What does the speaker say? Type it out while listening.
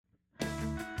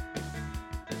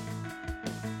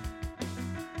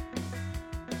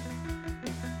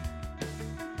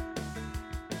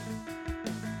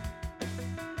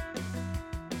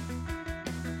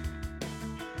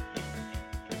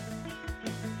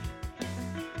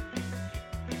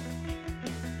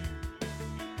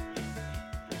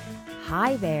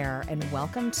Hi there, and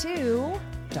welcome to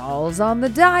Dolls on the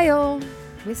Dial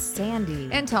with Sandy.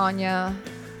 and Tanya.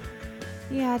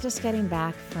 Yeah, just getting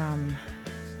back from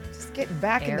Just getting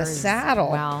back in the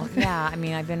saddle. Well, yeah, I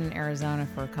mean, I've been in Arizona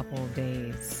for a couple of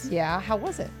days. Yeah, how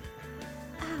was it?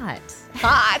 Hot.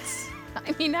 Hot.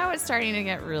 I mean, now it's starting to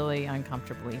get really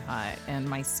uncomfortably hot, and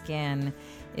my skin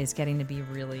is getting to be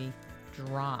really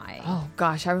dry. Oh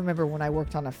gosh, I remember when I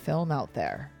worked on a film out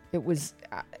there. It was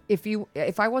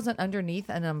if I wasn't underneath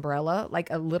an umbrella, like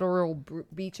a literal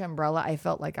beach umbrella, I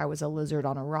felt like I was a lizard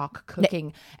on a rock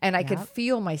cooking, and I could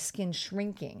feel my skin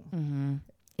shrinking. Mm-hmm.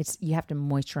 You have to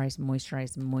moisturize.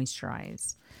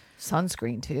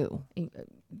 Sunscreen too,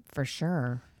 For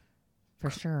sure.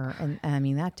 And I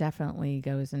mean, that definitely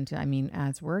goes into, I mean,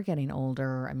 as we're getting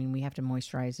older, I mean, we have to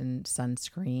moisturize and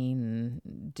sunscreen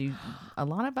and do a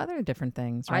lot of other different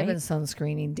things, right? I've been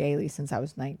sunscreening daily since I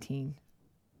was 19.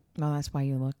 Well, that's why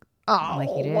you look Oh, like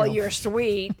you do. well, you're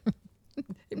sweet.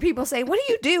 People say, "What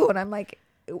do you do?" And I'm like,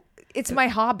 "It's my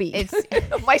hobby. It's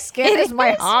my skin is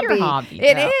my hobby. Your hobby.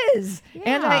 It Yeah. is. Yeah.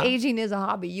 Anti-aging is a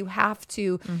hobby. You have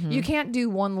to. You can't do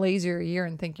one laser a year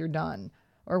and think you're done,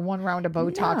 or one round of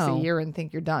Botox No. a year and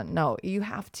think you're done. No, you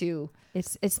have to.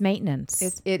 It's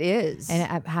maintenance. It is.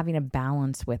 And having a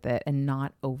balance with it and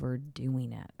not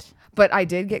overdoing it. But I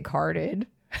did get carded.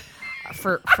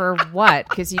 For what?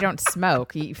 Because you don't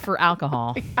smoke. For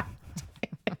alcohol.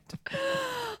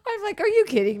 I'm like, are you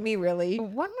kidding me? Really?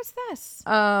 When was this?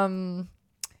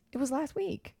 It was last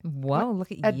week. Whoa,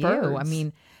 look at you. Birds. I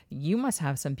mean, you must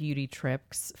have some beauty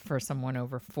tricks for someone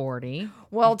over 40.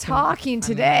 Well, talking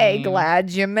today,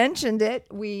 glad you mentioned it.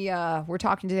 We're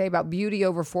talking today about beauty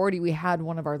over 40. We had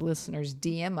one of our listeners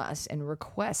DM us and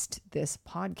request this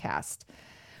podcast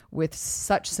with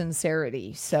such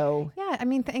sincerity. So Yeah, I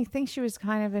mean, I think she was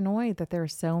kind of annoyed that there are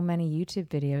so many YouTube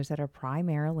videos that are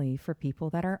primarily for people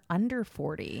that are under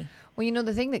 40. well, you know,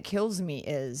 the thing that kills me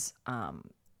is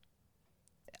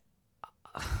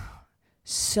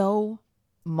so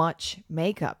much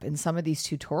makeup in some of these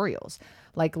tutorials.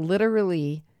 Like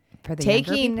literally For the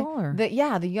taking younger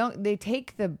people, or? they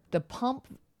take the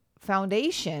pump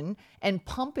foundation and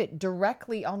pump it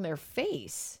directly on their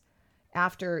face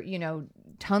after, you know,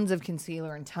 tons of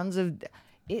concealer and tons of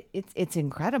it's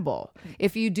incredible.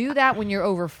 If you do that when you're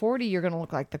over 40, you're going to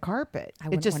look like the carpet. I It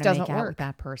wouldn't just wanna doesn't make out with work.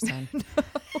 that person.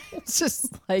 It's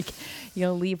just like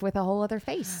you'll leave with a whole other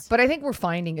face. But I think we're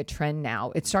finding a trend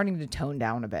now. It's starting to tone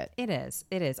down a bit. It is.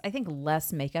 I think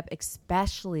less makeup,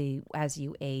 especially as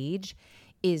you age,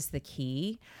 is the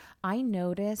key. I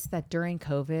noticed that during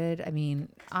COVID, I mean,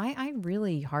 I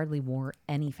really hardly wore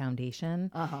any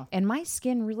foundation, and my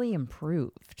skin really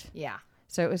improved. Yeah.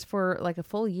 So it was for like a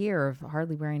full year of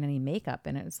hardly wearing any makeup,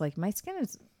 and it was like my skin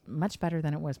is much better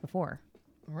than it was before.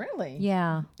 Really?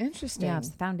 Yeah. Interesting. Yeah, it's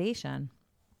the foundation.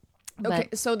 Okay,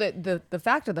 But- so the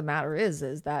fact of the matter is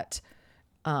that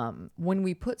when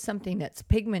we put something that's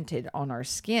pigmented on our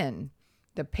skin,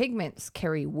 the pigments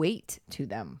carry weight to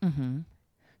them. Mm-hmm.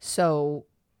 So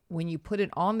when you put it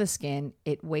on the skin,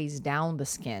 it weighs down the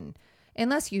skin.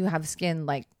 Unless you have skin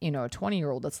like, you know, a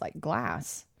 20-year-old that's like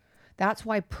glass. That's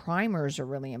why primers are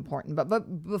really important.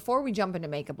 But before we jump into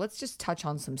makeup, let's just touch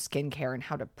on some skincare and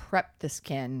how to prep the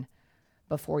skin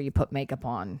before you put makeup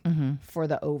on for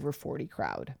the over 40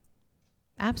 crowd.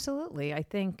 Absolutely. I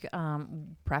think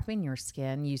prepping your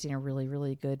skin using a really,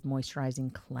 really good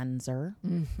moisturizing cleanser.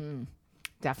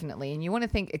 Definitely. And you want to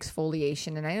think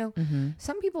exfoliation. And I know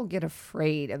some people get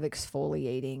afraid of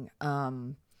exfoliating.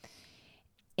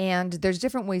 And there's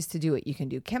different ways to do it. You can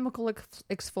do chemical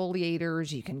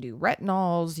exfoliators. You can do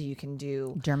retinols. You can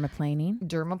do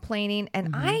dermaplaning.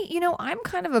 And I'm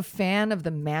kind of a fan of the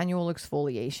manual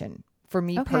exfoliation. For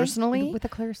me personally. With a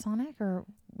Clarisonic or...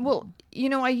 Well, you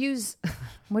know, I use...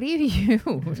 What do you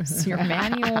use? Your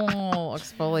manual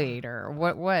exfoliator.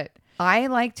 What? I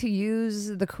like to use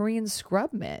the Korean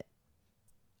scrub mitt.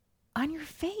 On your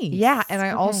face? Yeah, and I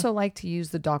Okay. also like to use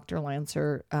the Dr.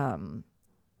 Lancer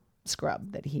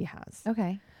scrub that he has.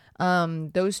 Okay.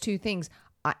 Those two things.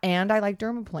 And I like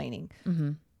dermaplaning.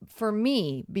 Mm-hmm. For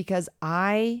me, because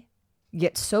I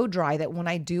get so dry that when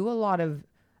I do a lot of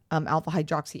alpha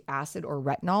hydroxy acid or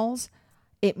retinols,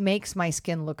 it makes my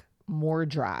skin look more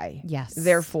dry. Yes.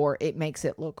 Therefore, it makes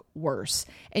it look worse.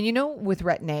 And you know, with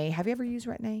Retin-A, have you ever used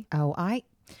Retin-A? Oh,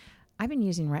 I've been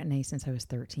using Retin-A since I was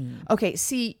 13. Okay,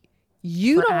 see,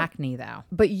 you For don't acne, though.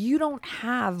 but you don't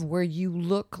have where you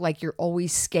look like you're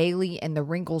always scaly and the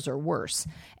wrinkles are worse.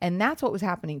 And that's what was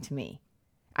happening to me.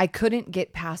 I couldn't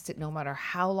get past it no matter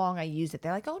how long I used it.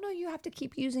 They're like, oh no, you have to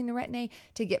keep using the Retin-A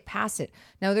to get past it.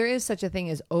 Now there is such a thing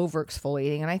as over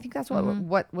exfoliating, and I think that's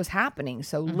what was happening.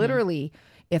 So literally,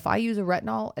 if I use a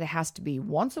retinol, it has to be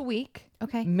once a week,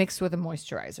 Okay. mixed with a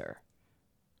moisturizer.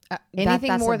 That's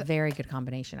a very good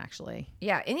combination, actually.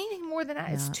 Yeah, anything more than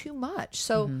that is too much.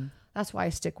 So that's why I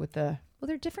stick with the. Well,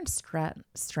 there are different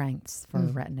strengths for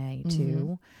Retin-A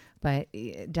too, but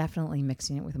definitely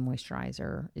mixing it with a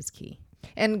moisturizer is key.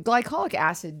 And glycolic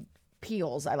acid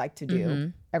peels I like to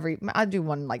do I do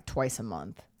one like twice a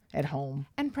month at home.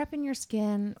 And prepping your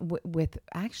skin with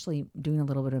actually doing a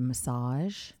little bit of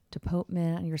massage to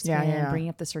potent on your skin, bringing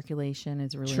up the circulation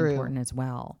is really important as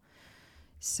well.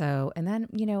 So, and then,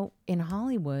 in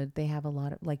Hollywood, they have a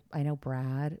lot of, like, I know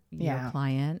Brad, your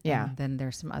client, and then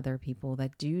there's some other people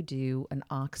that do an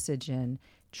oxygen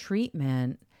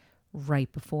treatment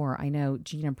right before. I know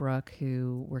Gina Brooke,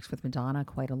 who works with Madonna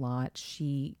quite a lot,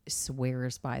 she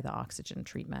swears by the oxygen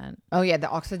treatment. Oh, yeah, the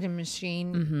oxygen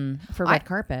machine. For red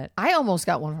carpet. I almost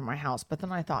got one for my house, but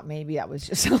then I thought maybe that was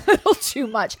just a little too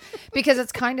much because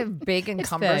it's kind of big and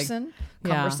cumbersome.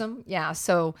 Yeah.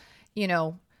 So,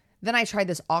 then I tried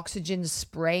this oxygen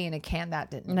spray in a can. That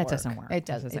didn't work. That doesn't work. It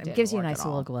doesn't. It gives you a nice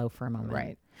little glow for a moment.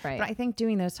 Right. But I think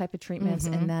doing those type of treatments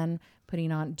and then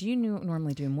putting on, do you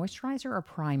normally do a moisturizer or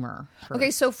primer?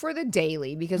 Okay, so for the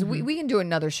daily, because we can do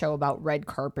another show about red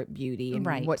carpet beauty and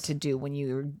Right. what to do when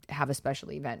you have a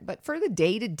special event. But for the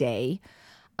day-to-day,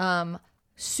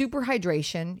 super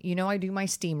hydration. I do my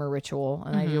steamer ritual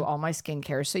and I do all my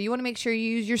skincare. So you want to make sure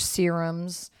you use your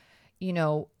serums.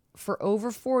 For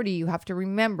over 40, you have to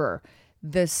remember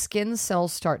the skin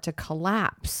cells start to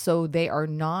collapse. So they're a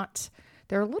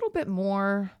little bit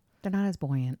more, They're not as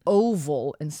buoyant.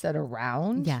 oval instead of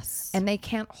round. Yes. And they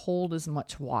can't hold as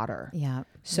much water. Yeah.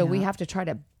 So we have to try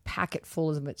to pack it full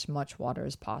as much water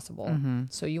as possible.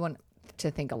 So you want to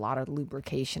think a lot of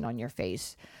lubrication on your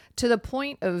face to the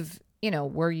point of,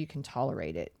 where you can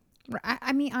tolerate it.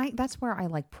 I mean, that's where I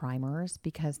like primers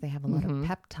because they have a lot of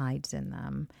peptides in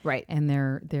them. Right. And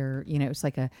they're it's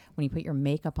like when you put your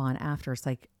makeup on after, it's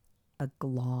like a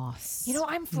gloss.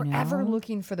 I'm forever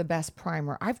looking for the best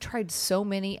primer. I've tried so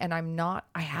many and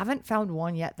I haven't found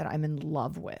one yet that I'm in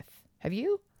love with. Have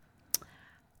you?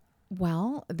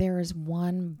 Well, there is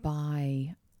one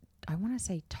by, I want to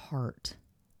say Tarte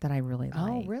that I really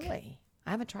like. Oh, really?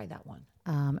 I haven't tried that one.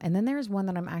 And then there's one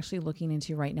that I'm actually looking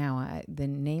into right now. The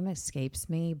name escapes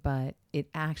me, but it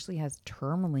actually has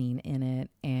tourmaline in it,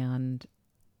 and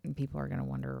people are going to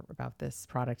wonder about this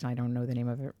product. I don't know the name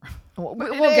of it.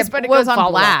 It goes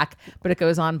on black. But it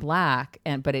goes on black,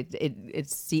 but it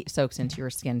soaks into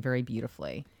your skin very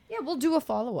beautifully. Yeah, we'll do a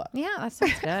follow-up. Yeah, that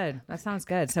sounds good. That sounds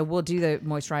good. So we'll do the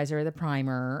moisturizer, the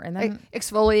primer, and then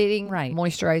exfoliating, right,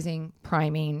 moisturizing,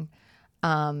 priming,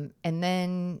 and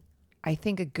then I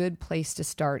think a good place to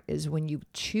start is when you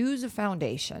choose a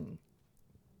foundation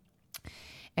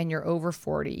and you're over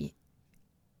 40,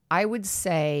 I would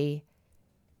say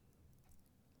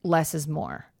less is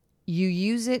more. You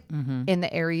use it in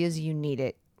the areas you need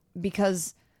it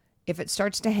because if it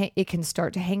starts to hang, it can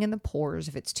start to hang in the pores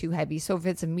if it's too heavy. So if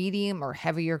it's a medium or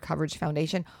heavier coverage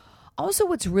foundation. Also,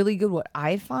 what's really good, what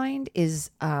I find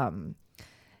is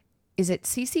it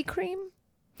CC cream?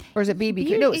 Or is it BB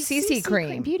cream? No, CC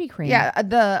cream. Beauty cream. Yeah,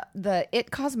 the It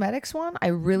Cosmetics one I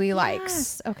really like.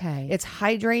 Yes, okay. It's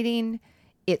hydrating.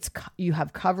 You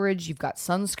have coverage. You've got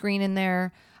sunscreen in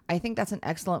there. I think that's an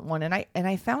excellent one. And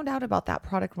I found out about that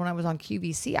product when I was on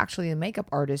QVC. Actually, the makeup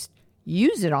artist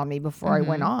used it on me before I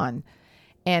went on.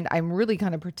 And I'm really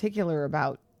kind of particular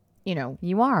about,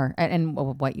 You are. And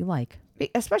what you like.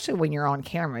 Especially when you're on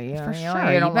camera. For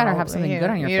sure. You better have something good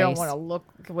on your face. You don't want to look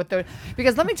with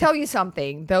because let me tell you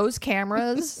something. Those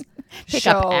cameras pick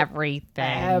show up everything.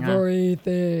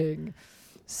 Everything.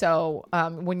 So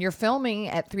when you're filming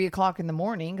at 3:00 in the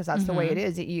morning, because that's the way it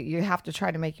is, you have to try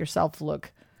to make yourself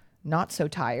look not so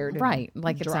tired. Right.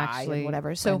 Like it's dry actually and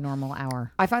whatever. So a normal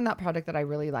hour. I find that product that I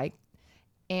really like.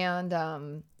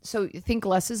 And so you think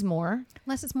less is more.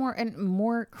 Less is more, and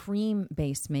more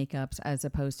cream-based makeups as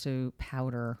opposed to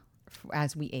powder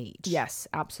as we age. Yes,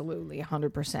 absolutely,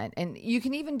 100%. And you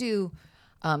can even do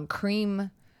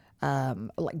cream,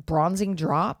 like bronzing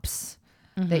drops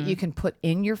that you can put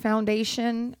in your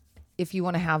foundation if you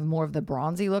want to have more of the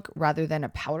bronzy look rather than a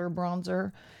powder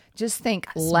bronzer. Just think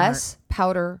less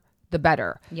powder, the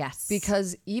better. Yes.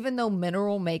 Because even though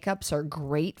mineral makeups are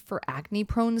great for acne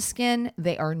prone skin,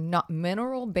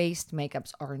 mineral-based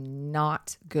makeups are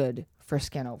not good for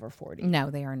skin over 40. No,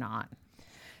 they are not.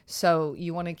 So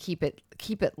you want to keep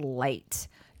it light.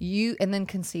 And then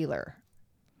concealer.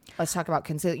 Let's talk about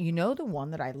concealer. The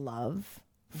one that I love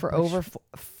for over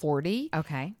 40.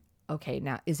 Okay. Okay,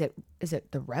 now is it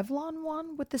the Revlon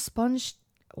one with the sponge?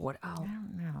 What? Oh, I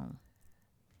don't know.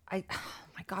 oh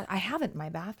my God, I have it in my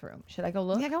bathroom. Should I go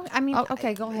look? Yeah, go. I mean, Oh,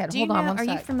 okay, go ahead. Do Hold you on know, one are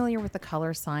you sec. familiar with the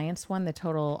Color Science one, the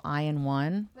Total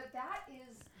Eye-in-One? But that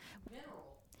is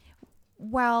mineral.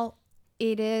 Well,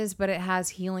 it is, but it has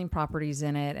healing properties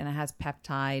in it, and it has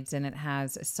peptides, and it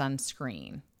has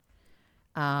sunscreen.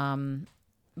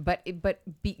 But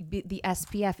the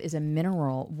SPF is a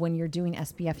mineral. When you're doing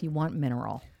SPF, you want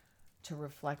mineral. To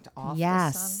reflect off the sun?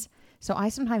 Yes. So I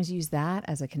sometimes use that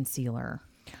as a concealer.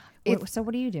 So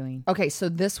what are you doing? Okay, so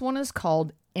this one is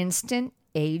called Instant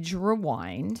Age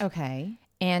Rewind. Okay.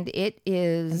 And it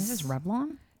is... And this is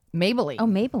Revlon? Maybelline. Oh,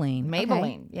 Maybelline.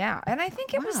 Maybelline, Okay. yeah. And I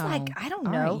think it was Wow. like, I don't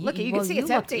All know. right. Look, you Well, can see it's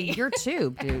look- empty. Your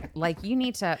tube, dude. Like, you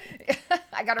need to...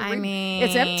 I got to I mean...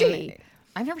 it's empty.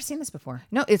 I've never seen this before.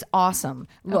 No, it's awesome.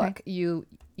 Look, you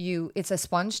it's a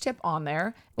sponge tip on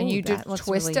there, and Ooh, you that just looks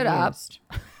twist really it up. used.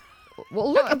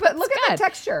 Well, look, but look at the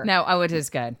texture. No, it is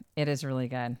good. It is really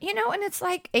good. You know, and it's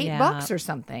like $8 Yeah. or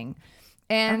something.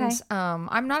 And Okay.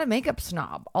 I'm not a makeup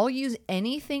snob. I'll use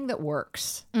anything that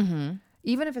works,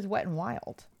 even if it's Wet and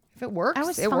Wild. If it works, Oh,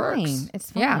 it's it fine. works.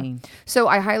 It's Yeah. fine. So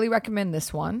I highly recommend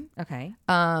this one. Okay.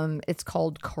 It's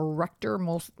called Corrector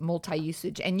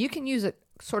Multi-Usage, and you can use it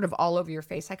sort of all over your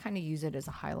face. I kind of use it as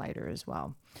a highlighter as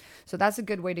well. So that's a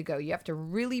good way to go. You have to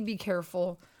really be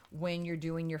careful when you're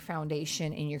doing your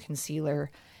foundation and your concealer,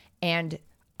 and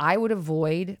I would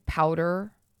avoid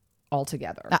powder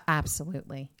altogether.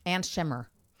 Absolutely. And shimmer.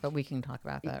 But we can talk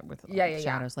about that with Yeah.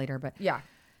 shadows later. But Yeah.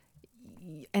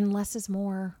 and less is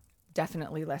more.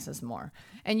 Definitely less is more.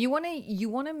 And you want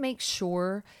to make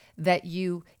sure that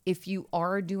if you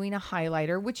are doing a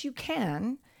highlighter, which you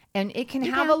can, and it can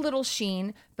have a little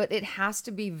sheen, but it has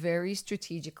to be very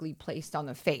strategically placed on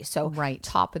the face. So Right.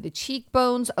 top of the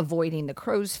cheekbones, avoiding the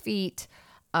crow's feet,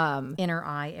 Inner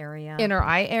eye area. inner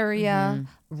eye area,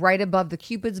 right above the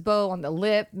cupid's bow on the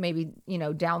lip, maybe,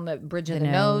 down the bridge of the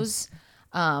nose.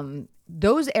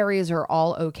 Those areas are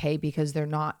all okay because they're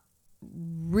not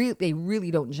they really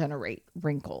don't generate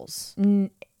wrinkles.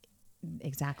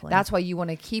 Exactly. That's why you want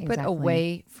to keep it Exactly.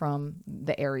 away from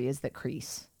the areas that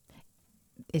crease.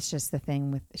 It's just the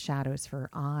thing with shadows for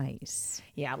eyes.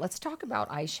 Yeah, let's talk about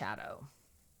eyeshadow.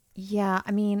 Yeah,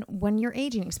 I mean, when you're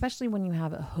aging, especially when you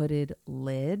have a hooded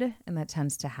lid, and that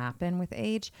tends to happen with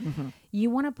age, you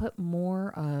want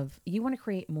to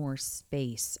create more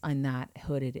space on that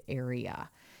hooded area.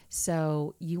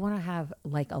 So you want to have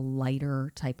like a lighter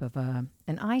type of an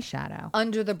eyeshadow.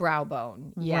 Under the brow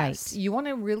bone. Yes. Right. You want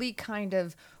to really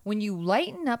when you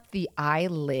lighten up the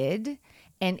eyelid,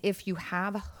 and if you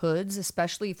have hoods,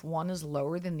 especially if one is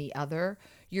lower than the other,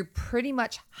 you're pretty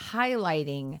much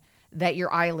highlighting that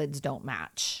your eyelids don't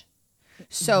match.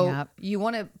 So Yep. you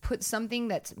want to put something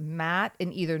that's matte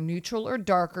and either neutral or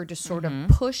darker to sort of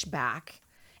push back.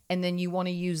 And then you want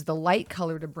to use the light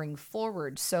color to bring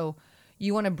forward. So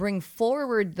you want to bring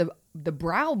forward the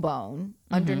brow bone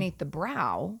underneath the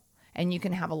brow, and you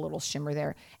can have a little shimmer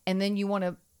there. And then you want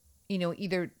to,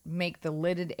 either make the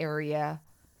lidded area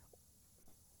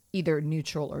either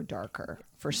neutral or darker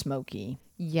for smoky.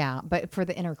 Yeah, but for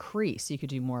the inner crease, you could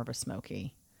do more of a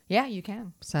smoky. Yeah, you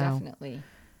can. So- Definitely.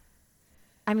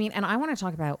 I mean, and I want to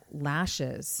talk about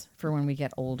lashes for when we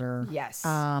get older. Yes.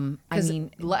 I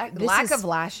mean, lack this is- of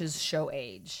lashes show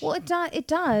age. Well, it does. It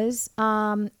does.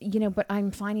 But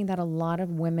I'm finding that a lot of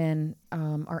women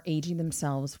are aging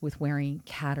themselves with wearing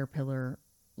caterpillar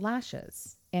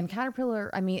lashes. And caterpillar,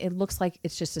 I mean, it looks like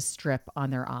it's just a strip on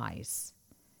their eyes,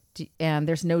 and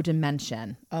there's no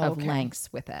dimension of okay.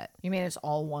 lengths with it. You mean it's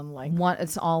all one length?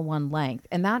 It's all one length,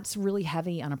 and that's really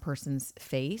heavy on a person's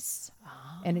face,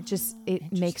 and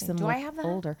it makes them Do look I have that?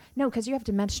 older. No, because you have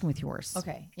dimension with yours.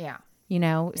 Okay. Yeah.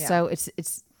 So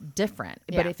it's different.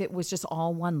 But Yeah. if it was just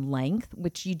all one length,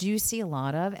 which you do see a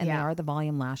lot of, and they Yeah. are the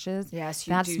volume lashes, Yes,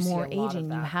 you that's do see more a lot of aging.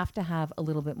 You that. have to have a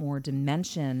little bit more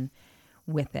dimension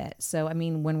with it. So I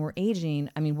mean, when we're aging,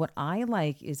 I mean, what I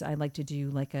like is I like to do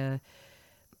like a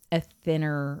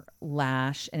thinner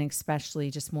lash, and especially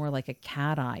just more like a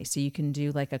cat eye. So you can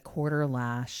do like a quarter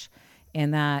lash,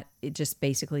 and that it just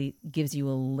basically gives you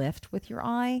a lift with your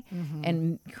eye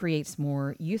and creates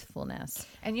more youthfulness.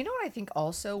 And you know what I think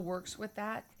also works with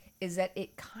that is that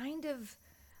it kind of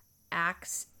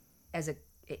acts as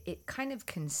it kind of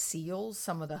conceals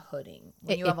some of the hooding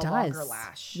when you have a longer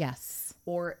lash. Yes.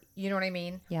 Or, you know what I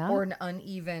mean? Yeah. Or an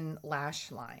uneven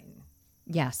lash line.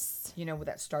 Yes.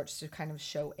 That starts to kind of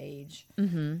show age.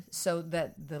 Mm-hmm. So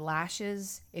that the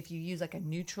lashes, if you use like a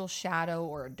neutral shadow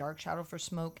or a dark shadow for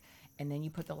smoke, and then you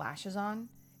put the lashes on,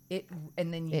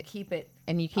 and then you keep it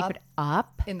and you keep up it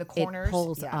up in the corners. It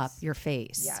pulls Yes. up your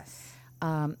face. Yes.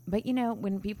 But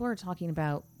when people are talking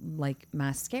about like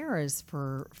mascaras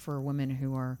for women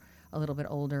who are a little bit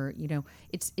older,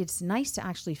 it's nice to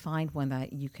actually find one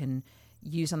that you can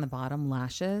use on the bottom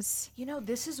lashes.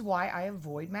 This is why I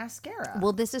avoid mascara.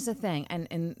 Well, this is a thing,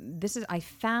 and this is I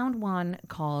found one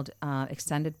called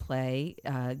Extended Play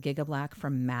Giga Black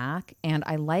from MAC, and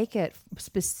I like it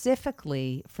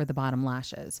specifically for the bottom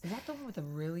lashes. Is that the one with a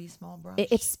really small brush?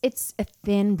 It's a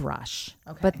thin brush,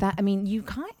 Okay. but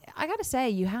I gotta say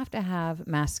you have to have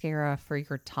mascara for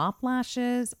your top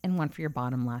lashes and one for your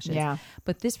bottom lashes. Yeah.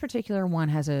 But this particular one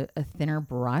has a thinner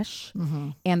brush,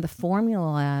 and the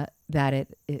formula that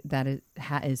it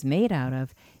is made out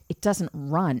of, it doesn't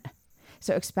run.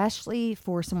 So especially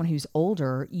for someone who's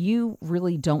older, you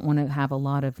really don't want to have a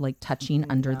lot of like touching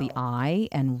under the eye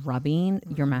and rubbing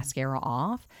your mascara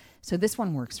off. So this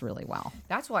one works really well.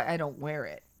 That's why I don't wear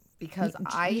it, because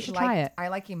you should try it. I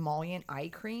like emollient eye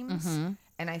creams,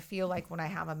 and I feel like when I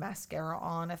have a mascara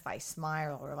on, if I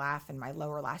smile or laugh and my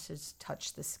lower lashes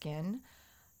touch the skin,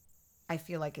 I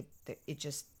feel like it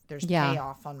just there's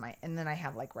payoff on and then I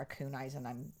have like raccoon eyes and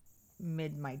I'm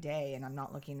mid my day and I'm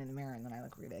not looking in the mirror and then I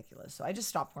look ridiculous. So I just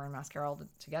stopped wearing mascara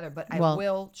altogether, but I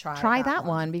will try that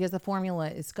one because the formula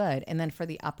is good. And then for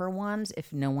the upper ones,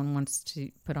 if no one wants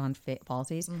to put on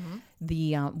falsies,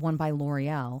 the one by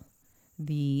L'Oreal,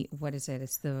 what is it?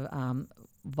 It's the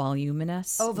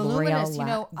Voluminous. Oh, Voluminous,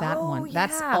 that one. yeah.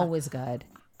 That's always good.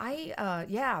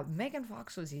 Megan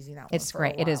Fox was using that one. It's for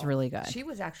great. A it is while. really good. She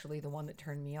was actually the one that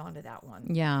turned me on to that one.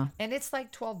 Yeah. And it's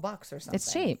like $12 or something.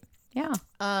 It's cheap. Yeah.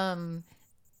 An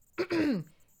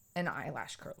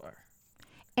eyelash curler.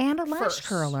 And a lash First,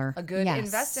 curler.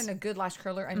 Invest in a good lash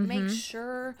curler and make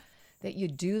sure that you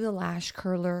do the lash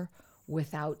curler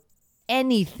without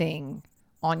anything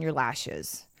on your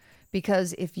lashes.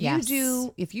 Because if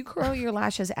you curl your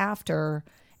lashes after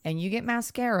and you get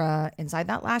mascara inside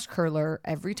that lash curler,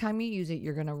 every time you use it,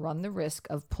 you're going to run the risk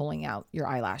of pulling out your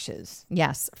eyelashes.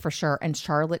 Yes, for sure. And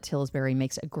Charlotte Tilbury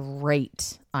makes a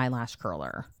great eyelash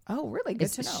curler. Oh, really?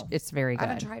 Good to know. It's very good. I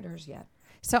haven't tried hers yet.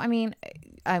 So, I mean,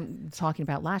 I'm talking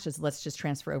about lashes. Let's just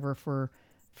transfer over for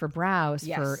brows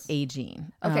for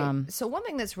aging. Okay. So one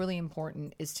thing that's really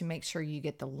important is to make sure you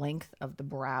get the length of the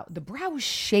brow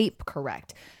shape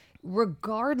correct.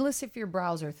 Regardless if your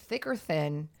brows are thick or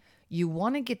thin, you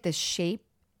want to get the shape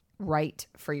right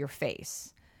for your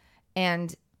face.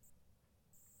 And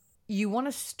you want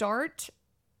to start,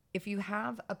 if you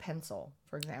have a pencil,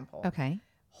 for example,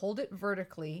 hold it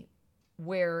vertically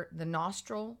where the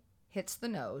nostril hits the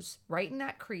nose, right in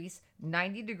that crease,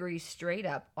 90 degrees straight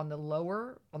up on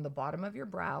the bottom of your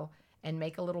brow, and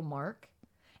make a little mark.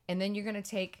 And then you're going to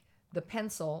take the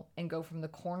pencil and go from the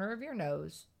corner of your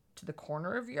nose to the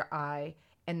corner of your eye,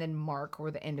 and then mark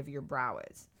where the end of your brow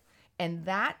is. And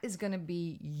that is going to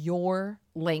be your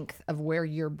length of where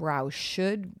your brow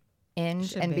should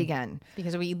end and begin.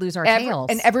 Because we lose our tails.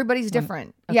 And everybody's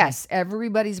different. Okay. Yes,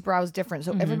 everybody's brow is different.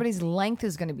 So everybody's length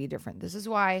is going to be different. This is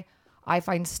why I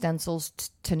find stencils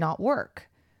to not work.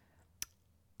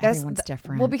 Everyone's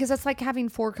different. Well, because it's like having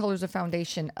 4 colors of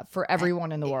foundation for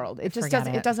everyone in the world. It just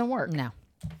doesn't. It doesn't work. No.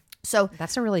 So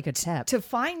that's a really good tip. To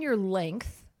find your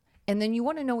length, and then you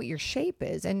want to know what your shape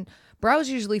is. And brows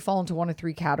usually fall into one of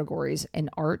 3 categories: an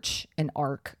arch, an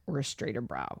arc, or a straighter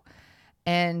brow.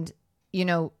 And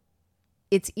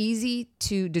it's easy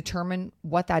to determine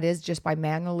what that is just by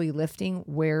manually lifting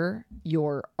where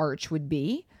your arch would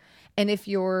be. And if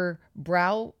your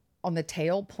brow on the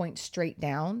tail points straight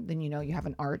down, then you have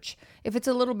an arch. If it's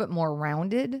a little bit more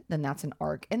rounded, then that's an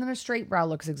arc. And then a straight brow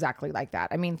looks exactly like that.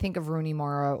 I mean, think of Rooney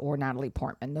Mara or Natalie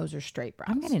Portman. Those are straight brows.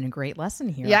 I'm getting a great lesson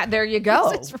here. Yeah, there you go.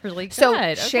 It's really good.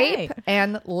 So shape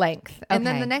and length. And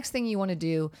then the next thing you want to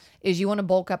do is you want to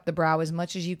bulk up the brow as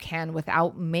much as you can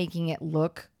without making it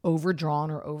look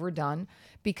overdrawn or overdone,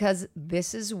 because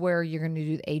this is where you're going to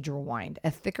do the age rewind.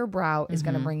 A thicker brow is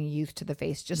going to bring youth to the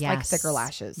face, like thicker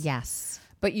lashes. Yes.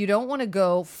 But you don't want to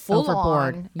go full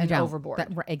overboard and overboard.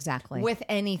 Exactly. With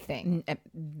anything.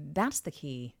 That's the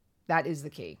key. That is the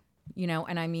key.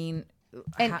 And I mean...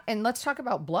 And let's talk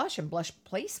about blush and blush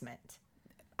placement.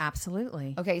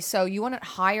 Absolutely. Okay, so you want it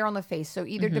higher on the face. So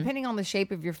either depending on the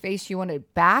shape of your face, you want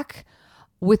it back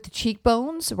with the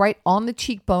cheekbones, right on the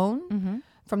cheekbone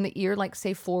from the ear, like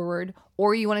say forward,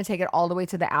 or you want to take it all the way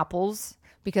to the apples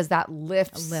because that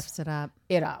lifts it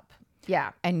up.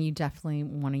 Yeah. And you definitely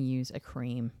want to use a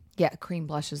cream. Yeah, cream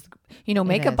blush is,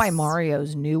 Makeup by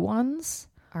Mario's new ones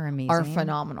are amazing. Are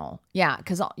phenomenal. Yeah,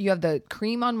 because you have the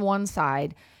cream on one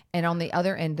side And on the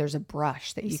other end, there's a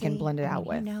brush that you can see? blend it I out mean,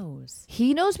 with. He knows.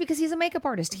 He knows because he's a makeup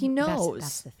artist. He knows.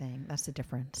 That's the thing. That's the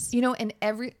difference. You know, and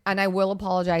I will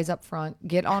apologize up front.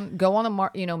 Go on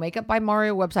the Makeup by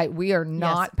Mario website. We are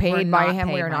not we're paid by not him.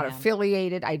 We paid are by not him.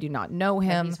 affiliated. I do not know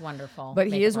him. He's wonderful. But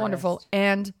he makeup is wonderful. artist.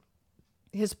 And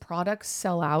his products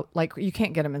sell out. Like, you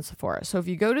can't get them in Sephora. So if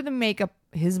you go to the makeup,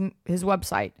 his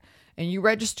website, and you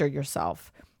register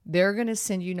yourself, they're going to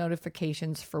send you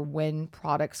notifications for when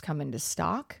products come into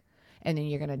stock. And then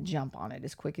you're going to jump on it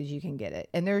as quick as you can get it.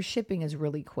 And their shipping is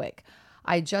really quick.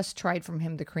 I just tried from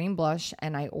him the cream blush,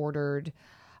 and I ordered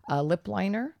a lip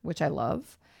liner, which I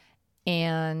love.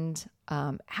 And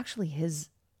actually his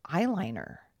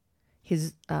eyeliner,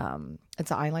 it's an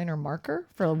eyeliner marker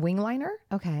for a wing liner.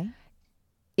 Okay.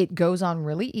 It goes on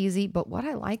really easy. But what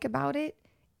I like about it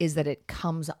is that it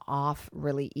comes off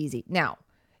really easy. Now,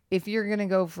 if you're going to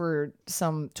go for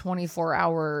some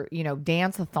 24-hour,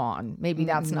 dance-a-thon, maybe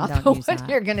that's not don't what use that.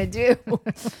 you're going to do.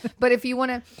 But if you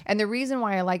want to, and the reason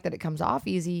why I like that it comes off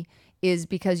easy is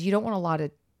because you don't want a lot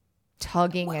of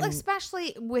tugging Well, and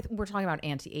especially we're talking about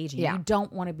anti-aging. Yeah. You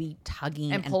don't want to be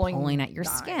tugging And and pulling pulling at your the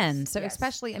eyes. skin. So Yes.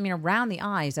 especially, around the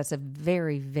eyes, that's a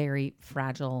very, very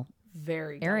fragile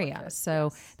very area. delicate.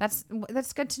 So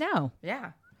that's good to know.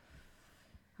 Yeah.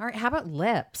 All right. How about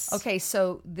lips? Okay,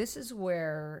 so this is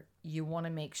where you want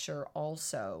to make sure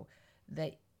also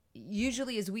that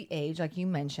usually as we age, like you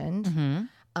mentioned,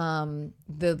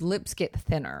 the lips get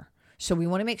thinner. So we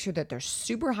want to make sure that they're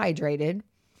super hydrated.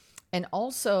 And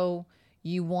also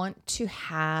you want to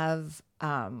have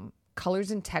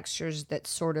colors and textures that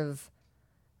sort of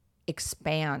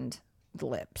expand the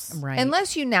lips. Right.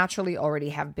 Unless you naturally already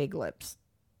have big lips,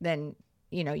 then,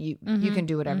 you can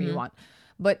do whatever you want.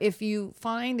 But if you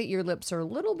find that your lips are a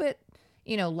little bit,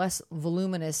 less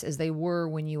voluminous as they were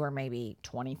when you were maybe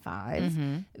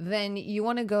 25, then you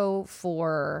want to go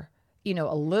for,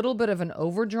 a little bit of an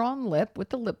overdrawn lip with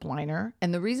the lip liner.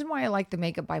 And the reason why I like the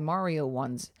Makeup by Mario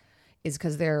ones is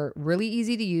because they're really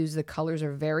easy to use. The colors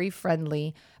are very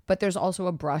friendly, but there's also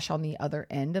a brush on the other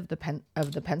end of the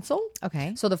pencil.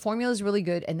 Okay. So the formula is really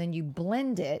good. And then you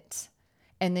blend it,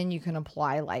 and then you can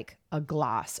apply like a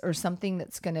gloss or something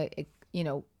that's going to,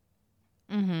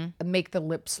 make the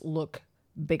lips look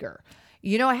bigger.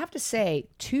 I have to say,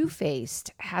 Too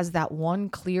Faced has that one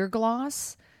clear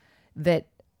gloss that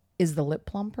is the lip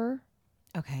plumper.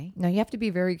 Okay. Now, you have to be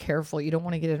very careful. You don't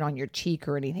want to get it on your cheek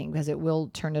or anything because it will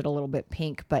turn it a little bit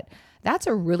pink. But that's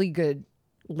a really good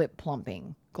lip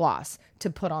plumping gloss to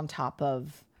put on top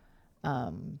of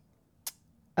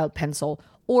a pencil.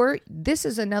 Or this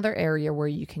is another area where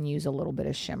you can use a little bit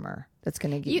of shimmer. That's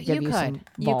going to give you some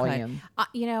volume.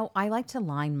 I like to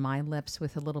line my lips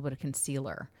with a little bit of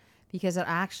concealer because it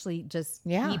actually just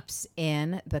keeps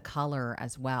in the color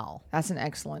as well. That's an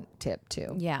excellent tip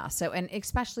too. Yeah. So, and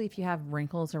especially if you have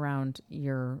wrinkles around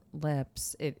your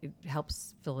lips, it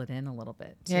helps fill it in a little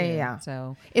bit too. Yeah.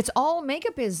 So It's all,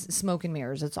 makeup is smoke and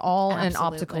mirrors. It's all an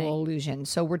Absolutely. optical illusion.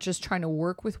 So we're just trying to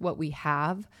work with what we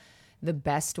have the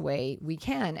best way we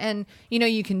can. And,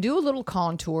 you can do a little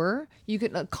contour. You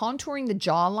could contouring the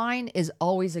jawline is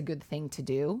always a good thing to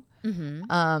do.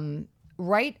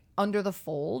 Right under the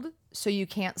fold, so you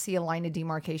can't see a line of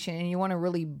demarcation, and you want to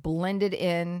really blend it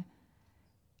in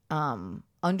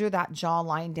under that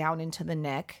jawline down into the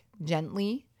neck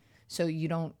gently, so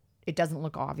it doesn't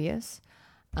look obvious.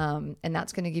 And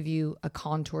that's going to give you a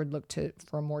contoured look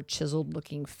for a more chiseled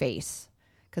looking face.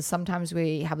 Because sometimes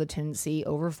we have the tendency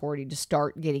over 40 to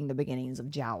start getting the beginnings of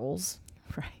jowls.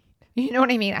 right. You know what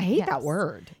I mean? I hate that Yes.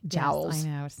 word, jowls. Yes, I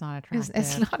know it's not attractive.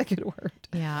 It's not a good word.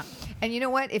 Yeah. And you know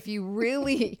what? If you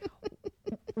really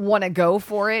want to go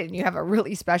for it and you have a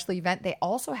really special event, they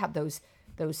also have those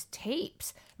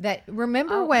tapes that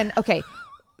remember when, okay,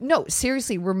 no,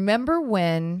 seriously, remember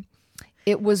when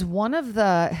it was one of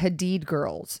the Hadid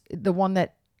girls, the one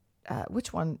that,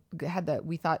 which one had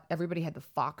we thought everybody had the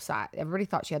fox eye. Everybody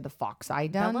thought she had the fox eye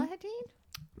done. Bella Hadid?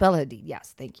 Bella Hadid,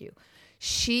 yes, thank you.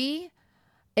 She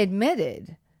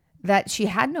admitted that she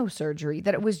had no surgery,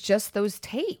 that it was just those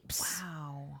tapes.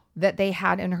 Wow. That they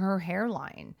had in her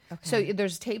hairline. Okay. So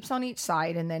there's tapes on each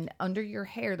side, and then under your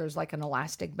hair, there's like an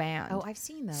elastic band. Oh, I've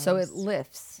seen those. So it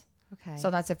lifts. Okay. So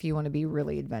that's if you want to be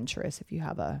really adventurous, if you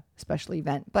have a special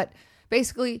event. But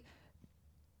basically,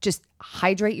 just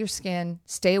hydrate your skin,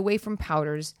 stay away from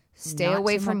powders, stay Not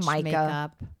away too from much mica.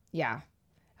 makeup. Yeah.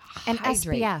 And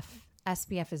Hydrate. SPF.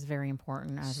 SPF is very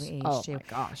important as we age Oh too. my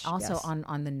gosh, Also yes.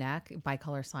 on the neck, by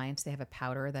Color Science, they have a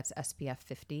powder that's SPF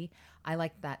 50. I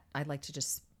like that. I like to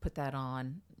just put that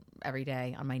on every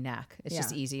day on my neck. It's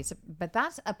just Yeah. easy. But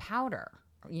that's a powder,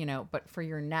 but for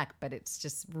your neck, but it's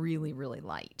just really, really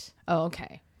light. Oh,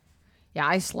 okay. Yeah,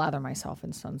 I slather myself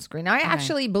in sunscreen. I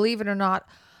actually, believe it or not,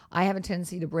 I have a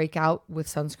tendency to break out with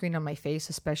sunscreen on my face,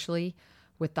 especially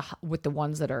with the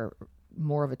ones that are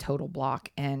more of a total block.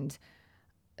 And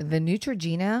the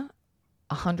Neutrogena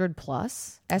 100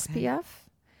 plus SPF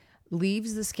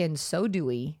leaves the skin so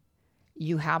dewy.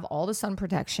 You have all the sun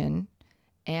protection,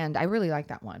 and I really like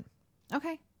that one.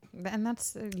 Okay. And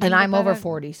that's And I'm over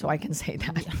 40, so I can say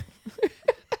that.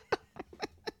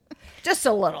 Just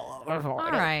a little over 40.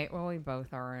 All right. Well, we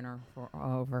both are in our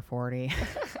over 40.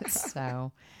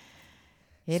 So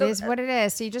it is what it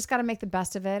is. So you just got to make the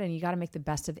best of it, and you got to make the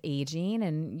best of aging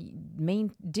and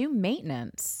do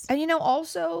maintenance. And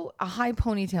also a high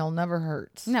ponytail never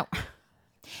hurts. No.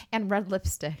 And red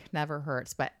lipstick never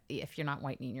hurts, but if you're not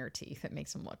whitening your teeth, it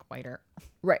makes them look whiter.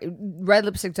 Right. Red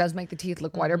lipstick does make the teeth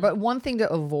look whiter, but one thing to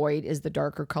avoid is the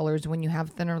darker colors when you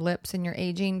have thinner lips and you're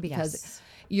aging, because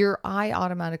your eye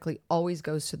automatically always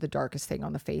goes to the darkest thing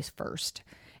on the face first.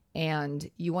 And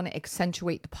you want to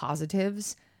accentuate the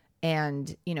positives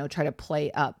and, try to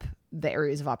play up the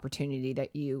areas of opportunity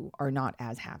that you are not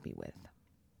as happy with.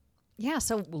 Yeah,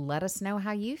 so let us know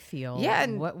how you feel. Yeah,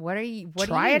 and what are you?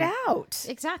 Try it out.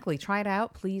 Exactly, try it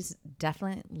out. Please,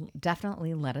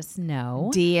 definitely let us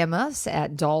know. DM us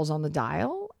at Dolls on the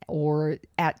Dial or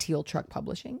at Teal Truck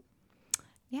Publishing.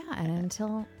 Yeah, and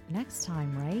until next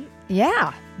time, right?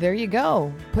 Yeah, there you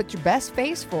go. Put your best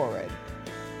face forward.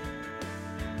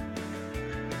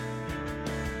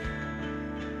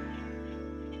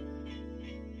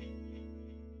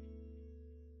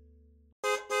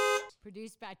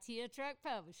 Produced by Teal Truck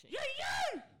Publishing. Yeah,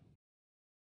 yeah!